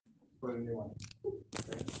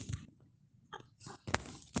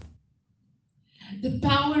The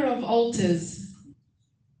power of altars.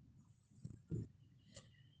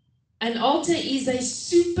 An altar is a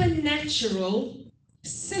supernatural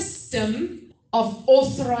system of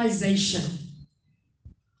authorization.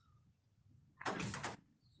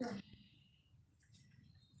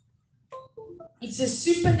 It's a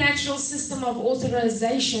supernatural system of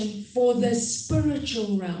authorization for the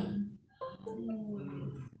spiritual realm.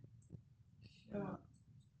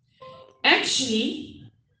 Actually,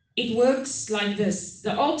 it works like this.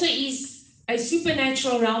 The altar is a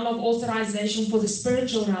supernatural realm of authorization for the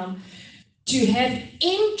spiritual realm to have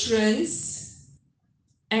entrance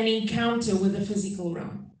and encounter with the physical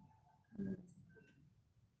realm.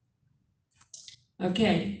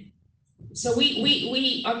 Okay, so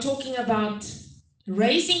we are talking about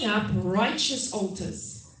raising up righteous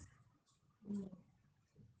altars.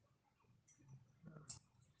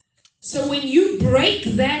 So when you break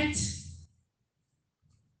that,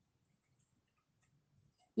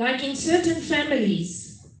 like in certain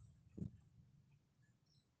families,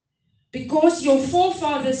 because your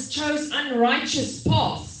forefathers chose unrighteous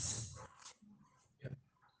paths,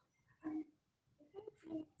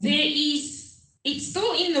 it's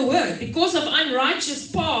still in the word, because of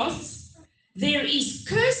unrighteous paths, there is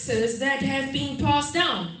curses that have been passed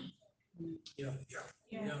down.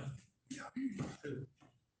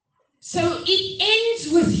 So it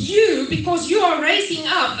ends with you because you are raising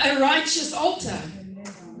up a righteous altar.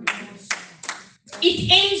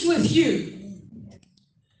 It ends with you.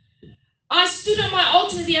 I stood on my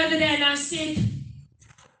altar the other day and I said,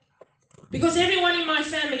 because everyone in my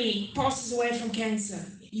family passes away from cancer,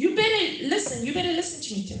 you better listen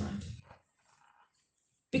to me tonight.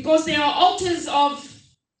 Because there are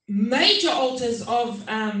major altars of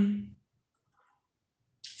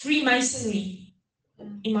Freemasonry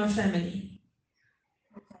in my family.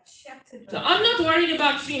 So I'm not worried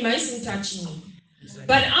about Freemason touching me.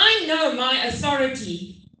 But I know my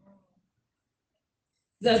authority,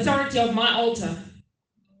 the authority of my altar,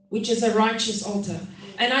 which is a righteous altar.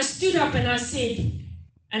 And I stood up and I said,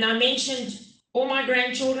 and I mentioned all my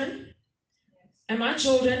grandchildren and my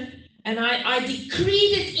children, and I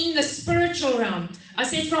decreed it in the spiritual realm. I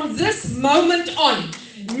said, from this moment on,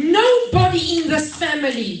 nobody in this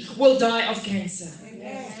family will die of cancer.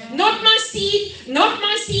 Amen. Not my seed, and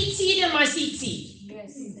my seed.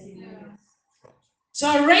 Yes. So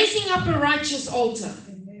I'm raising up a righteous altar.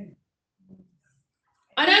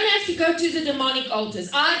 I don't have to go to the demonic altars.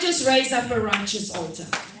 I just raise up a righteous altar.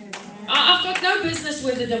 I've got no business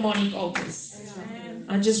with the demonic altars.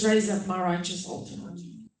 I just raise up my righteous altar.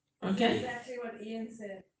 Okay? Exactly what Ian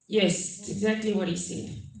said. Yes, it's exactly what he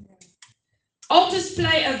said. Altars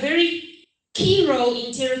play a very key role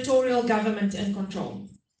in territorial government and control.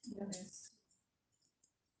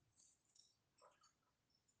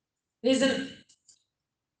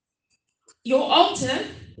 Your altar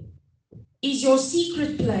is your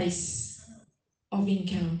secret place of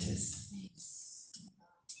encounters.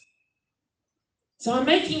 So I'm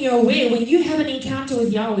making you aware, when you have an encounter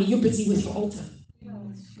with Yahweh, you're busy with your altar.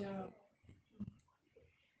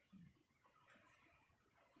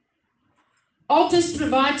 Altars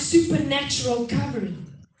provide supernatural covering.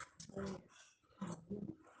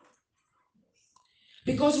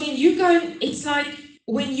 Because when you go, it's like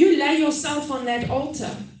when you lay yourself on that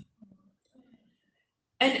altar,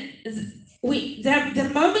 and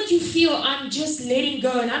the moment you feel I'm just letting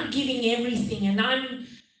go and I'm giving everything and I'm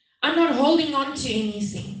not holding on to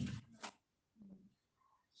anything.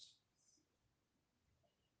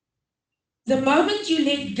 The moment you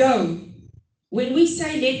let go, when we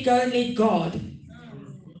say let go and let God,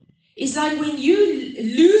 it's like when you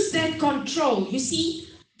lose that control. You see,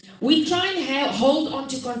 we try and hold on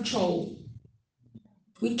to control.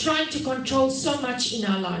 We're trying to control so much in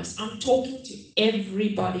our lives. I'm talking to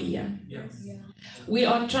everybody here. Yes. Yeah. We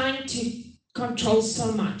are trying to control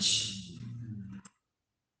so much.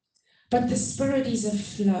 But the Spirit is a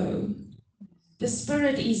flow. The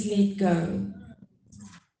Spirit is let go.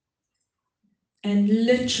 And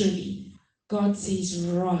literally, God says,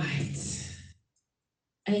 right,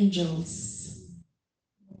 angels,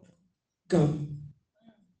 go.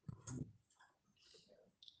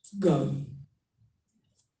 Go.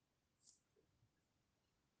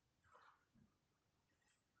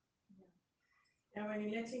 And when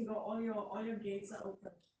you're letting go, all your gates are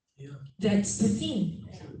open. Yeah. That's the thing.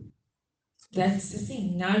 That's the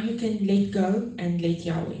thing. Now you can let go and let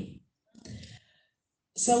Yahweh.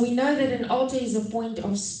 So we know that an altar is a point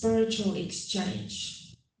of spiritual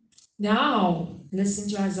exchange. Now, listen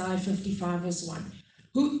to Isaiah 55 verse 1.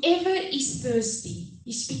 Whoever is thirsty,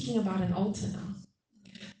 he's speaking about an altar now.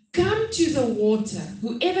 Come to the water.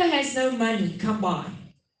 Whoever has no money, come buy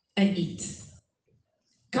and eat.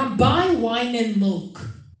 Come buy wine and milk.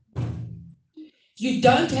 You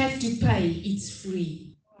don't have to pay, it's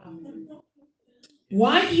free.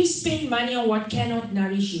 Why do you spend money on what cannot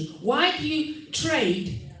nourish you? Why do you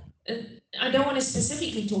trade? I don't want to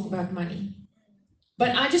specifically talk about money,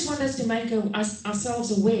 but I just want us to make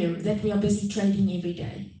ourselves aware that we are busy trading every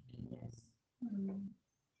day.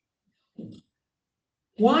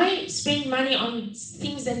 Why spend money on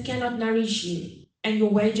things that cannot nourish you and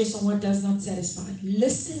your wages on what does not satisfy?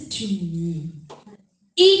 Listen to me.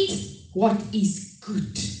 Eat what is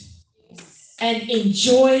good and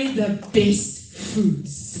enjoy the best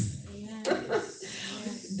foods.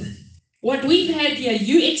 What we've had here,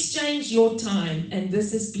 you exchange your time, and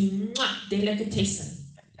this has been delicatessen.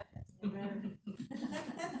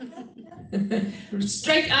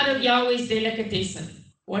 Straight out of Yahweh's delicatessen.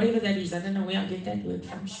 Whatever that is, I don't know where I get that word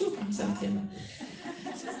from. Sure, I'm so clever.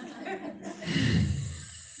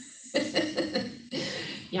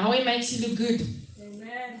 Yahweh makes you look good.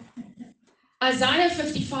 Amen. Isaiah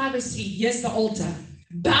 55 verse 3. Here's the altar.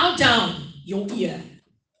 Bow down your ear.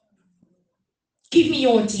 Give me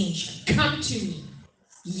your attention. Come to me.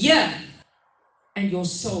 Hear, and your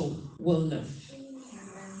soul will live.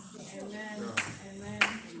 Amen. Amen.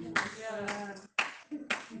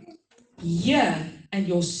 Hear, and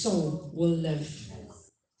your soul will live.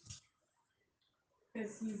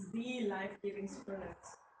 Because he's the life-giving spirit.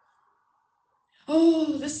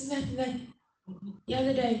 Oh, this and that and that. The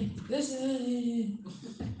other day,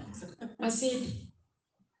 I said,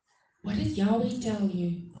 what did Yahweh tell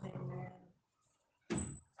you?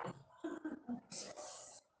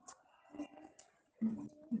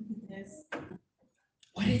 Yes.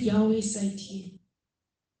 What did Yahweh say to you?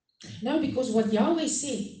 No, because what Yahweh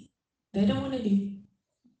said, they don't want to do.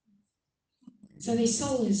 So their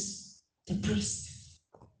soul is depressed.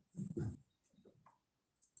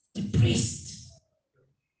 Depressed.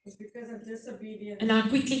 It's because of disobedience. And I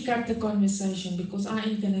quickly cut the conversation because I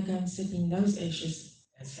ain't going to go and sit in those ashes.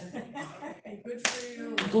 Good for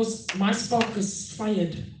you. Because my spark is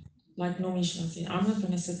fired, like Nomisha said. I'm not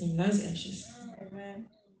going to sit in those ashes. Amen.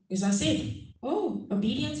 Because I said, oh,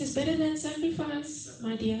 obedience is better than sacrifice,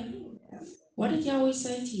 my dear. What did Yahweh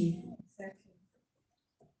say to you? Exactly.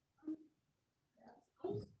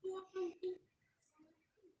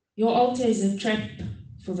 Your altar is a trap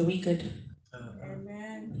for the wicked.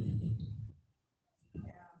 Amen.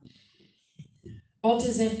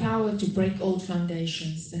 Altars have power to break old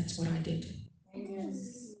foundations. That's what I did.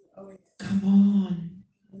 Yes. Oh, Come on.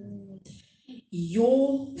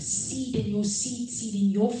 Your seed and your seed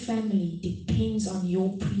in your family depends on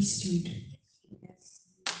your priesthood. yes.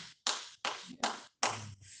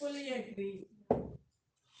 Fully agree.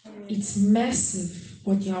 It's massive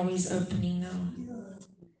what Yahweh is opening now.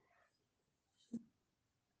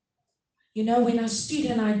 You know, when I stood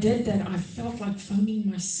and I did that, I felt like phoning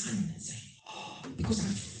my son and saying, oh,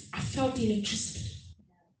 because I felt electricity.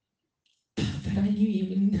 But I knew he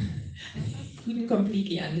wouldn't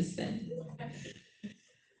completely understand.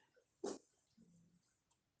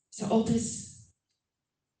 So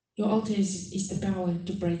your altar is the power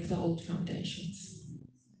to break the old foundations.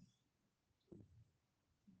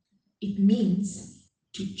 It means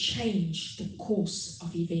to change the course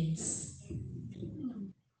of events.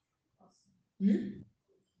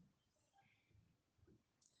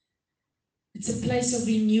 It's a place of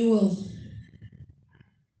renewal.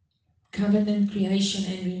 Covenant creation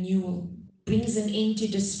and renewal brings an end to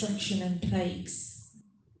destruction and plagues.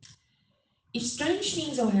 If strange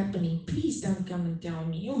things are happening, please don't come and tell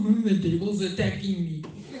me, oh, the devil's attacking me.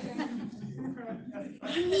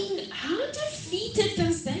 I mean, how defeated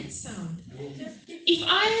does that sound? If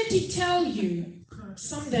I had to tell you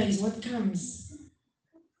some days what comes.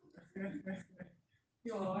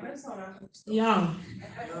 Yeah.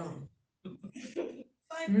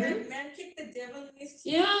 Man kicked the devil in his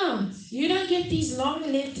teeth. Yeah, you don't get these long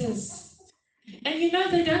letters. And you know,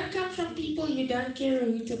 they don't come from people you don't care a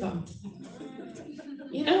hoot about.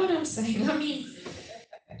 You know what I'm saying? I mean,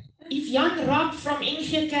 if Jan Rapp from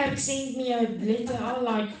NG Kerk sent me a letter, I'll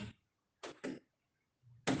like,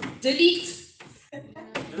 delete,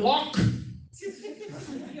 block.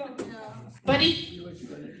 But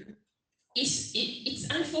it's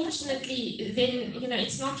unfortunately, then, you know,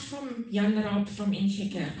 it's not from Jan Rapp from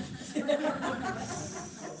NG Kerk.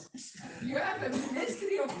 You have a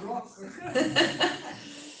ministry of rock.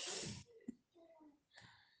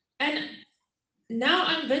 And now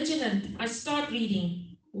I'm vigilant. I start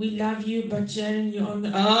reading. We love you, but Sharon, you're on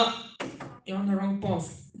the you're on the wrong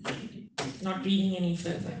path. Not reading any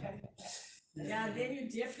further. Yeah, then you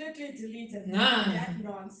definitely deleted No. that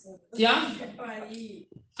nonsense. Yeah. Funny.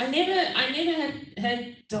 I never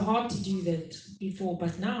had the heart to do that before,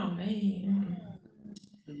 but now, hey,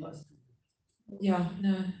 yeah,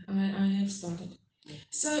 no, I have started.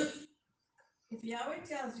 So If Yahweh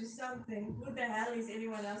tells you something, who the hell is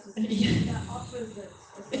anyone else to say Yeah. the opposite?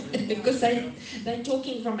 Or something because else? they're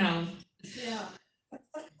talking from hell. Yeah.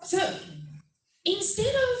 So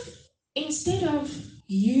instead of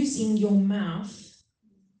using your mouth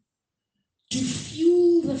to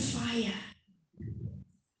fuel the fire,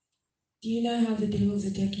 do you know how the devil's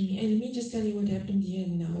attacking me? And let me just tell you what happened here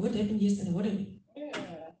now. What happened yesterday? What happened?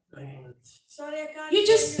 Sorry, I can't You're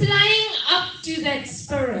just hear you. playing up to that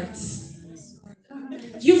spirit.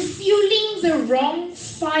 You're fueling the wrong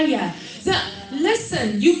fire.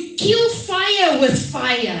 Listen, you kill fire with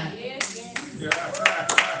fire.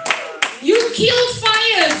 You kill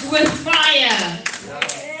fires with fire.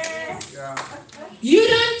 You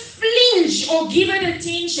don't flinch or give it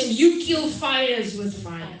attention. You kill fires with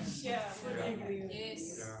fire. Yeah, fully agree.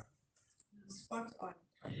 Yes. Spot on.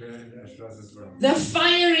 The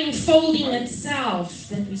fire enfolding itself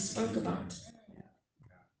that we spoke about.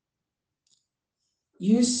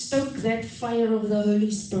 You stoke that fire of the Holy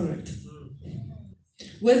Spirit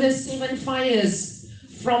with the 7 fires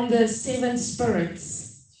from the 7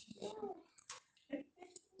 spirits.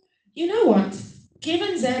 You know what?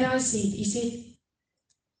 Kevin Zadai said, he said,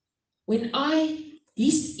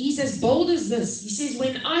 he's as bold as this. He says,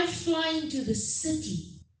 when I fly into the city,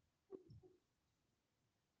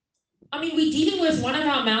 I mean, we're dealing with one of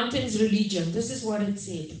our mountains religion. This is what it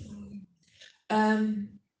said.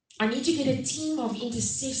 I need to get a team of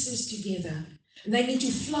intercessors together. And they need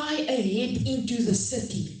to fly ahead into the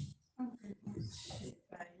city.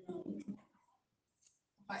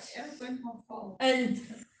 And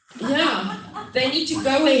yeah, they need to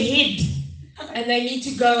go ahead. And they need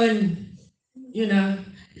to go and,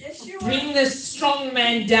 bring the strong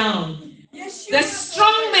man down. The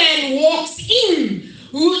strong man walks in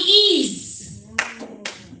who is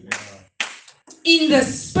in the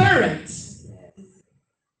spirit.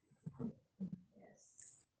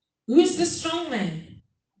 Who's the strong man?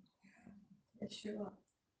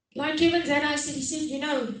 Like Kevin Zadai said, he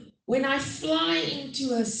said, when I fly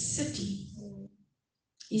into a city,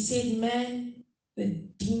 he said, man, the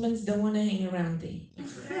demons don't want to hang around there.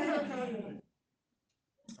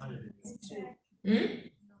 Hmm?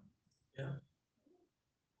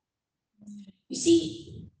 You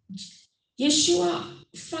see, Yeshua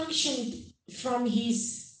functioned from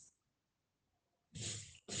his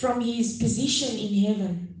position in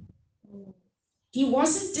heaven. He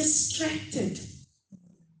wasn't distracted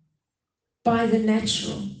by the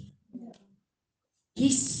natural.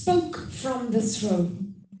 He spoke from the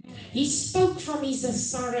throne. He spoke from his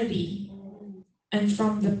authority and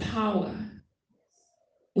from the power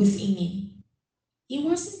within him. He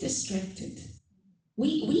wasn't distracted.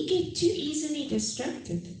 We get too easily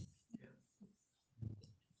distracted.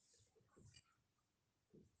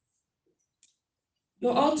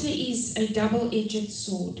 Your altar is a double-edged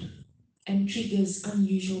sword and triggers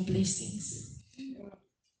unusual blessings.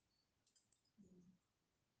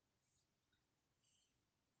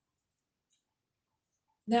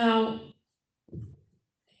 Now,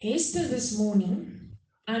 Esther this morning,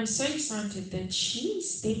 I'm so excited that she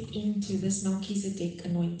stepped into this Melchizedek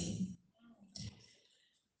anointing.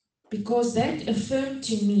 Because that affirmed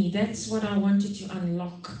to me, that's what I wanted to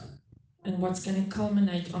unlock and what's going to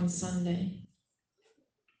culminate on Sunday.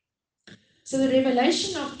 So the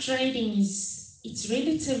revelation of trading it's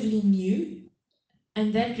relatively new,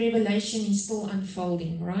 and that revelation is still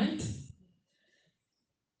unfolding, right?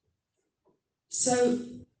 So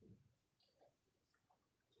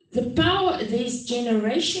there's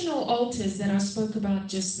generational altars that I spoke about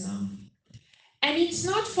just now. And it's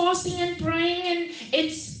not fasting and praying, and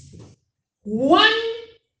it's one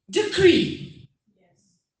decree.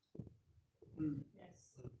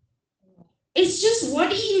 It's just, what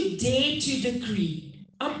do you dare to decree?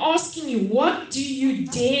 I'm asking you, what do you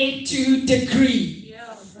dare to decree?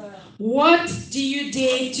 What do you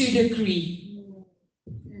dare to decree?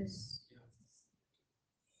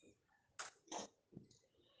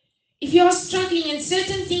 If you are struggling and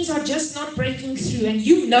certain things are just not breaking through and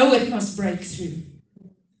you know it must break through,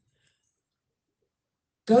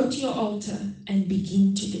 go to your altar and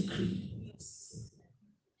begin to decree.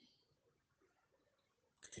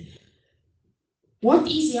 What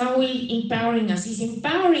is Yahweh empowering us? He's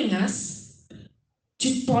empowering us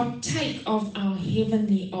to partake of our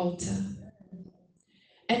heavenly altar.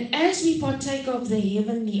 And as we partake of the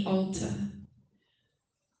heavenly altar,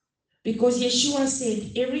 Because Yeshua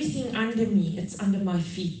said, everything under me, it's under my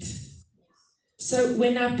feet. So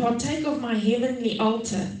when I partake of my heavenly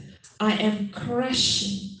altar, I am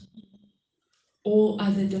crushing all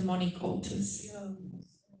other demonic altars.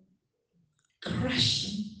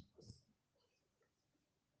 Crushing.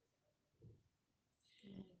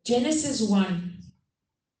 Genesis 1.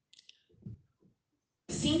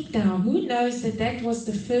 Think now, who knows that that was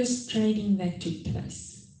the first trading that took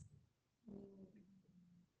place?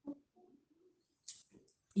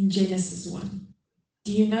 In Genesis 1.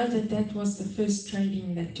 Do you know that that was the first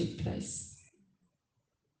trading that took place?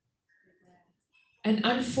 And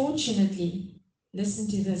unfortunately, listen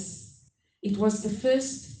to this, it was the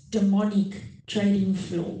first demonic trading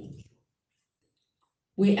floor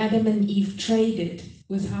where Adam and Eve traded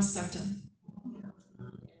with Satan.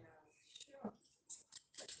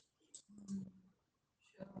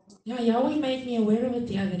 Yeah, Yahweh made me aware of it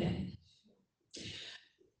the other day.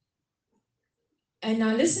 And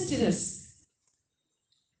now listen to this.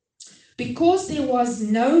 Because there was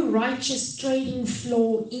no righteous trading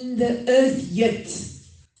floor in the earth yet,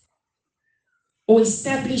 or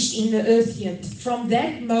established in the earth yet, from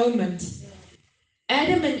that moment,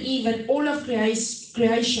 Adam and Eve and all of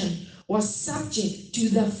creation was subject to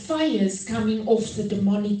the fires coming off the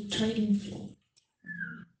demonic trading floor.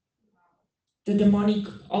 The demonic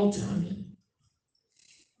altar, I mean.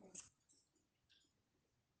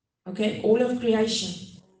 Okay, all of creation.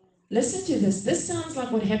 Listen to this. This sounds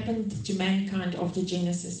like what happened to mankind after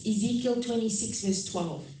Genesis. Ezekiel 26 verse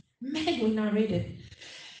 12. Man, when I read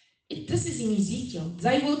it, this is in Ezekiel.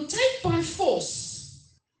 They will take by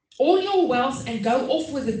force all your wealth and go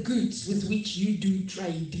off with the goods with which you do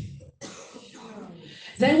trade.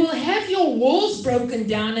 They will have your walls broken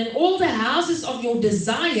down and all the houses of your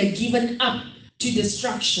desire given up to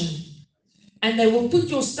destruction. And they will put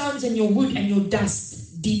your stones and your wood and your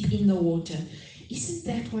dust deep in the water. Isn't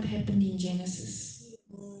that what happened in Genesis?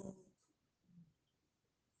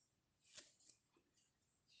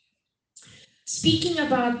 Speaking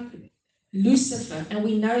about Lucifer, and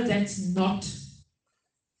we know that's not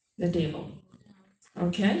the devil.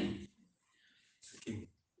 Okay?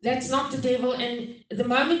 That's not the devil, and the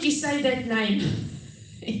moment you say that name,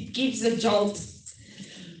 it gives a jolt.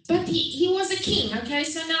 But he was a king, okay?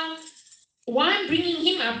 So now, why I'm bringing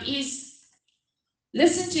him up is,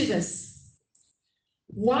 listen to this.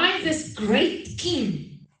 Why this great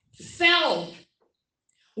king fell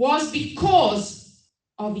was because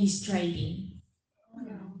of his trading.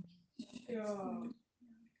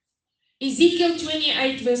 Ezekiel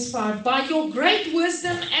 28 verse 5, by your great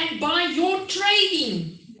wisdom and by your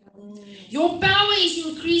trading, your power is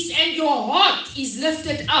increased and your heart is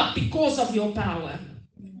lifted up because of your power.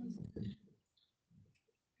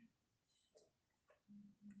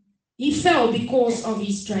 He fell because of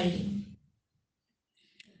his trading.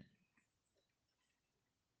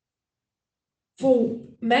 For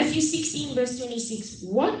Matthew 16 verse 26,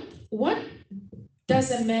 what does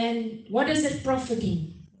it profit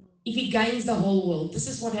him if he gains the whole world? This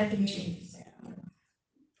is what happened to him.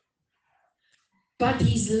 But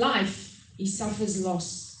his life, he suffers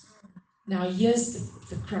loss. Now here's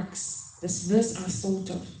the crux. This verse I thought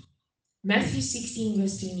of. Matthew 16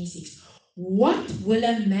 verse 26. What will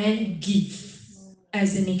a man give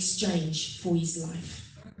as an exchange for his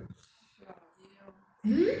life?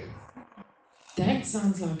 That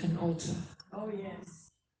sounds like an altar. Oh,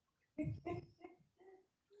 yes.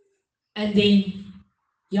 And then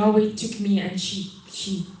Yahweh took me and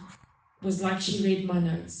she was like she read my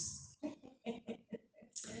notes.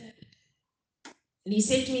 And he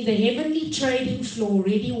said to me, the heavenly trading floor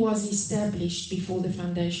already was established before the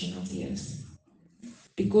foundation of the earth.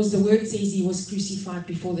 Because the word says he was crucified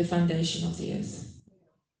before the foundation of the earth.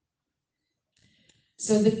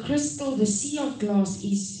 So the crystal, the sea of glass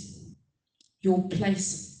is your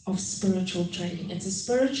place of spiritual trading. It's a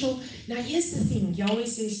spiritual. Now here's the thing, Yahweh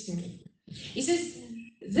says to me. He says,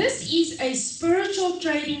 this is a spiritual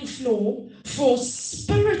trading floor for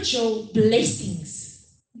spiritual blessings.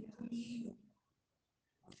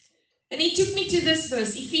 And he took me to this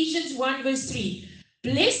verse, Ephesians 1 verse 3.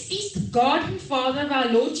 Blessed is the God and Father of our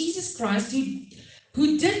Lord Jesus Christ,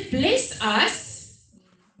 who did bless us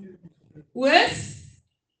with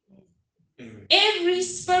every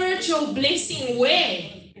spiritual blessing. Where?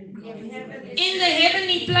 In the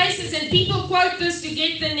heavenly places. And people quote this to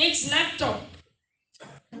get the next laptop,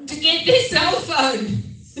 to get their cell phone,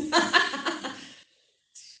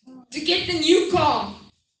 to get the new car.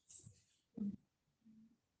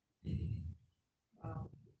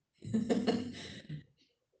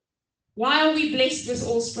 Why are we blessed with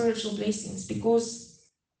all spiritual blessings? Because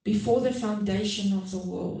before the foundation of the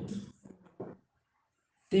world,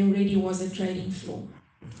 there already was a trading floor.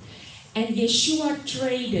 And Yeshua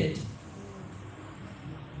traded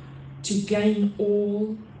to gain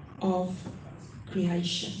all of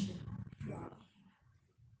creation.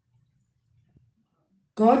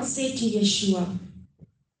 God said to Yeshua,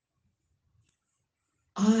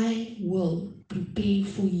 I will prepare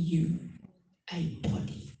for you a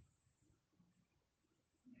body.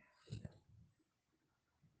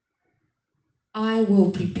 I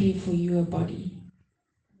will prepare for you a body.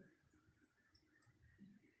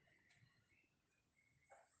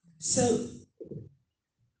 So,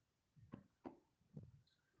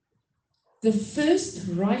 the first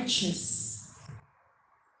righteous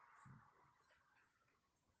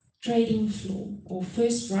trading floor or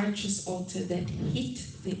first righteous altar that hit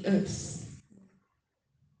the earth.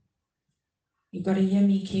 You've got to hear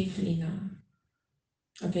me carefully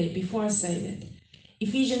now. Okay, before I say that,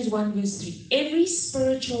 Ephesians 1 verse 3. Every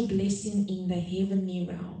spiritual blessing in the heavenly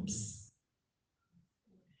realms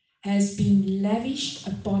has been lavished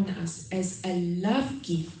upon us as a love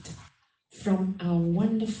gift from our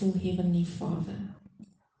wonderful Heavenly Father,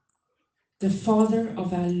 the Father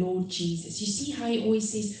of our Lord Jesus. You see how he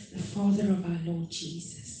always says, the Father of our Lord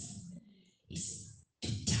Jesus. Is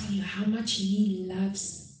to tell you how much he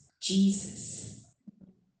loves Jesus.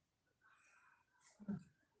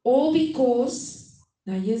 All because,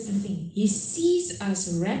 now here's the thing, he sees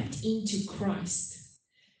us wrapped into Christ.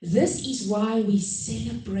 This is why we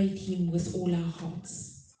celebrate him with all our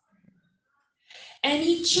hearts. And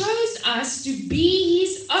he chose us to be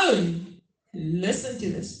his own. Listen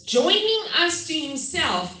to this. Joining us to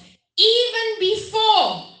himself even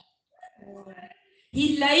before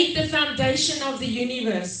he laid the foundation of the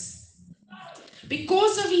universe.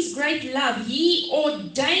 Because of his great love, he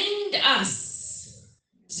ordained us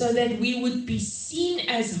so that we would be seen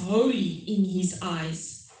as holy in his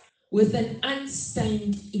eyes with an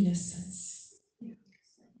unstained innocence.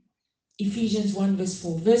 Ephesians 1 verse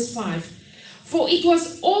 4. Verse 5. For it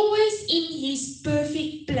was always in his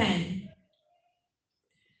perfect plan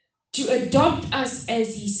to adopt us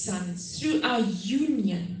as his sons through our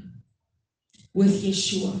union with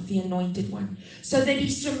Yeshua, the Anointed One, so that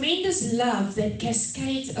his tremendous love that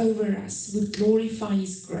cascades over us would glorify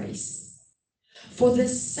his grace. For the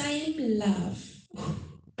same love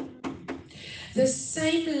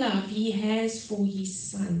he has for his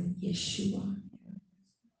Son, Yeshua,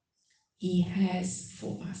 he has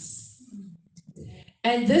for us.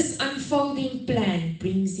 And this unfolding plan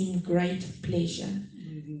brings him great pleasure.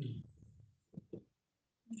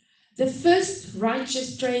 The first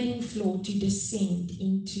righteous trading floor to descend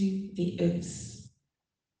into the earth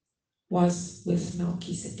was with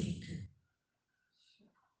Melchizedek.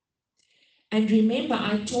 And remember,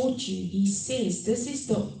 I taught you, he says, this is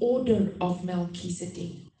the order of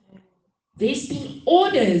Melchizedek. There's been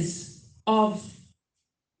orders of,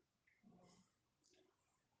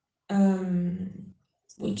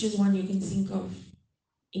 which is one you can think of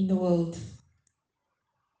in the world.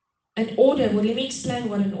 An order, well, let me explain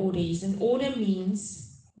what an order is. An order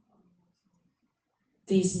means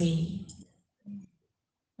there's many.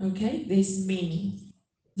 Okay? There's many.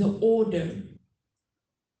 The order.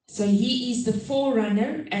 So he is the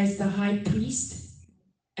forerunner as the high priest,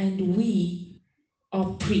 and we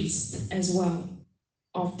are priests as well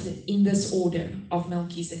in this order of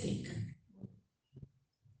Melchizedek.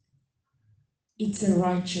 It's a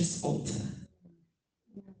righteous altar.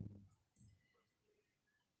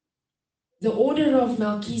 The order of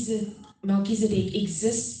Melchizedek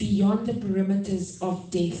exists beyond the perimeters of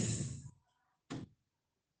death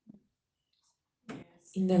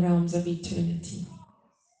in the realms of eternity.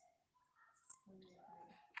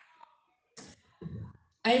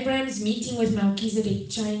 Abraham's meeting with Melchizedek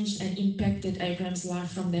changed and impacted Abraham's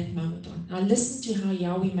life from that moment on. Now listen to how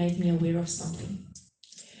Yahweh made me aware of something.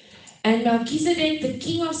 And Melchizedek, the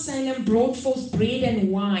king of Salem, brought forth bread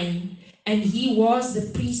and wine, and he was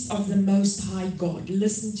the priest of the Most High God.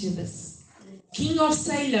 Listen to this. King of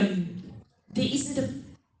Salem. There isn't a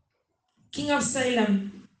king of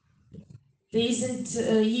Salem. There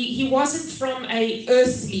isn't. He wasn't from a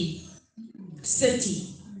earthly city.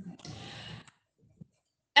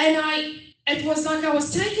 And it was like I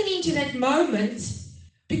was taken into that moment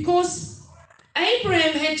because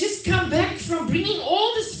Abraham had just come back from bringing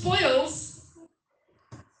all the spoils.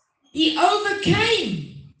 He overcame.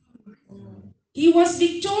 He was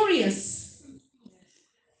victorious.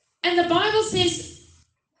 And the Bible says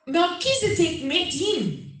Melchizedek met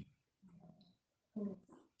him.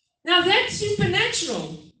 Now that's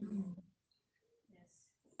supernatural.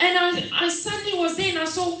 And I suddenly was there and I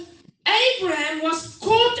saw Abraham was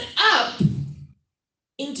caught up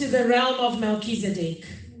into the realm of Melchizedek.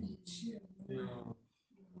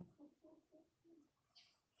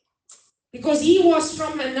 because he was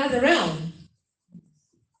from another realm.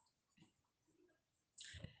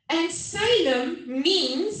 And Salem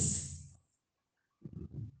means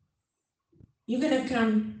you're going to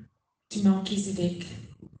come to Melchizedek,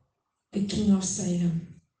 the king of Salem.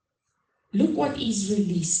 Look what is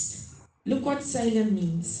released. Look what Salem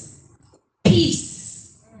means.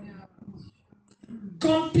 Peace,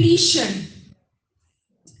 completion,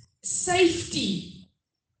 safety,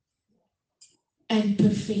 and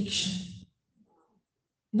perfection.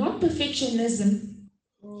 Not perfectionism.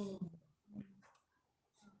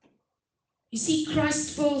 You see,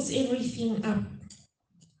 Christ fills everything up.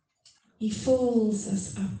 He fills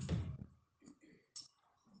us up.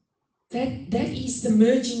 That is the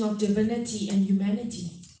merging of divinity and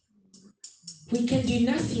humanity. We can do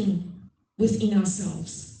nothing within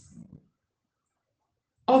ourselves.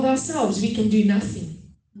 Of ourselves, we can do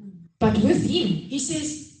nothing. But with Him, He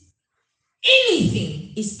says,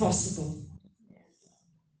 anything is possible.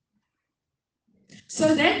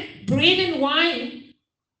 So that bread and wine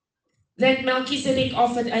that Melchizedek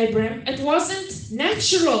offered Abraham, it wasn't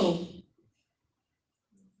natural.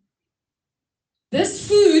 This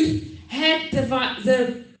food had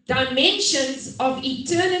the dimensions of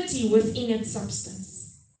eternity within its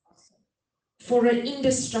substance for an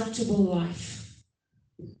indestructible life.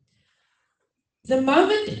 The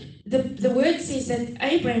moment, the word says that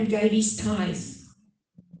Abraham gave his tithe,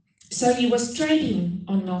 so he was trading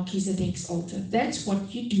on Melchizedek's altar. That's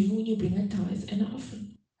what you do when you bring a tithe and an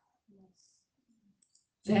offering.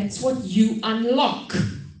 That's what you unlock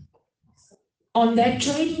on that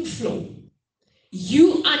trading floor.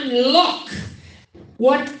 You unlock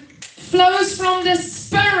what flows from the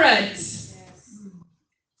Spirit.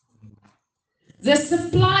 The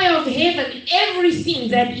supply of heaven, everything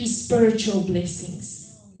that is spiritual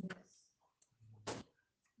blessings.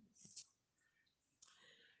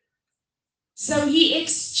 So he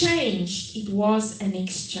exchanged. It was an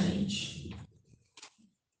exchange.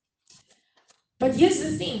 But here's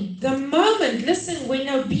the thing. The moment, listen, when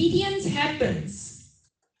obedience happens,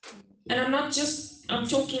 and I'm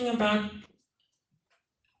talking about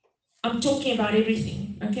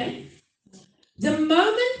everything, okay? The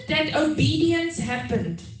moment that obedience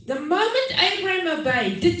happened, the moment Abraham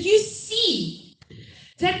obeyed, did you see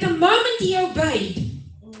that the moment he obeyed,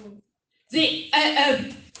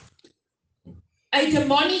 a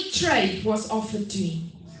demonic trade was offered to him?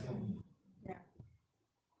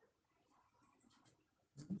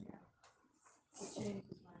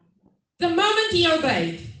 The moment he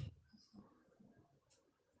obeyed,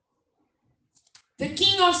 the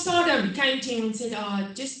king of Sodom came to him and said,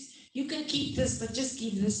 you can keep this, but just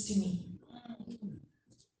give this to me.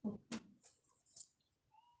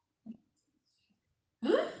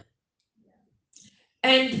 Huh?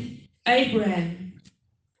 And Abraham,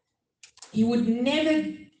 he would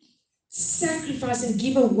never sacrifice and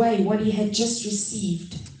give away what he had just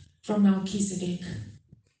received from Melchizedek.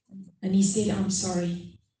 And he said, I'm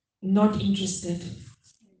sorry, not interested.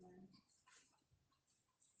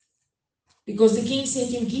 Because the king said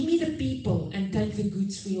to him, give me the people and take the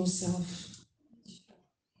goods for yourself.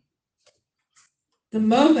 The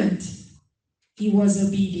moment he was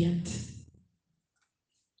obedient.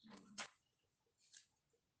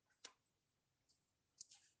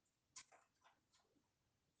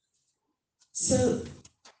 So,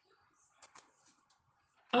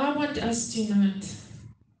 I want us tonight,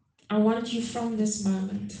 I want you from this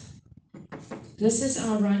moment. This is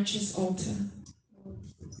our righteous altar.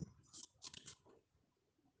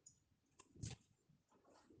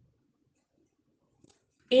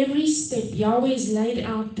 Every step, Yahweh has laid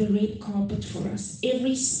out the red carpet for us.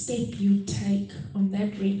 Every step you take on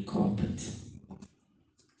that red carpet,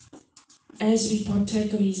 as we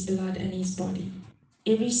partake of His blood and His body,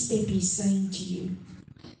 every step He's saying to you,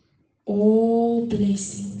 all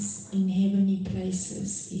blessings in heavenly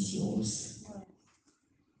places is yours.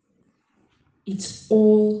 It's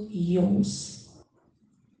all yours.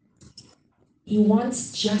 He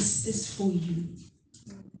wants justice for you.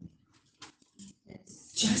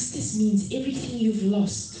 Justice means everything you've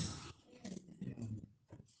lost.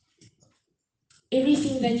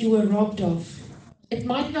 Everything that you were robbed of. It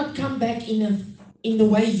might not come back in the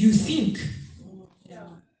way you think.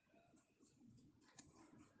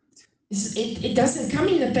 It doesn't come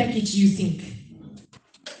in the package you think.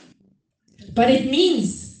 But it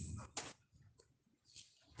means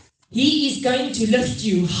He is going to lift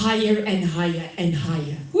you higher and higher and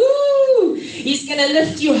higher. Woo! He's going to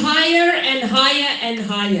lift you higher and higher and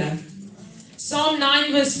higher. Psalm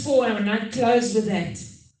 9 verse 4, and I close with that.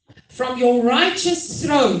 From your righteous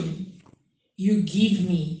throne, you give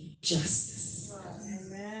me justice.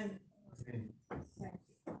 Amen.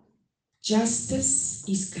 Justice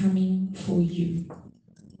is coming for you.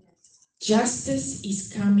 Justice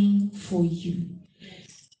is coming for you.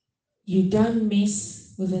 You don't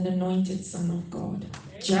mess with an anointed Son of God.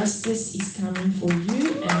 Justice is coming for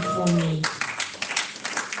you and for me.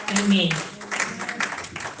 Amen.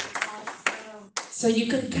 So you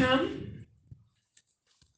can come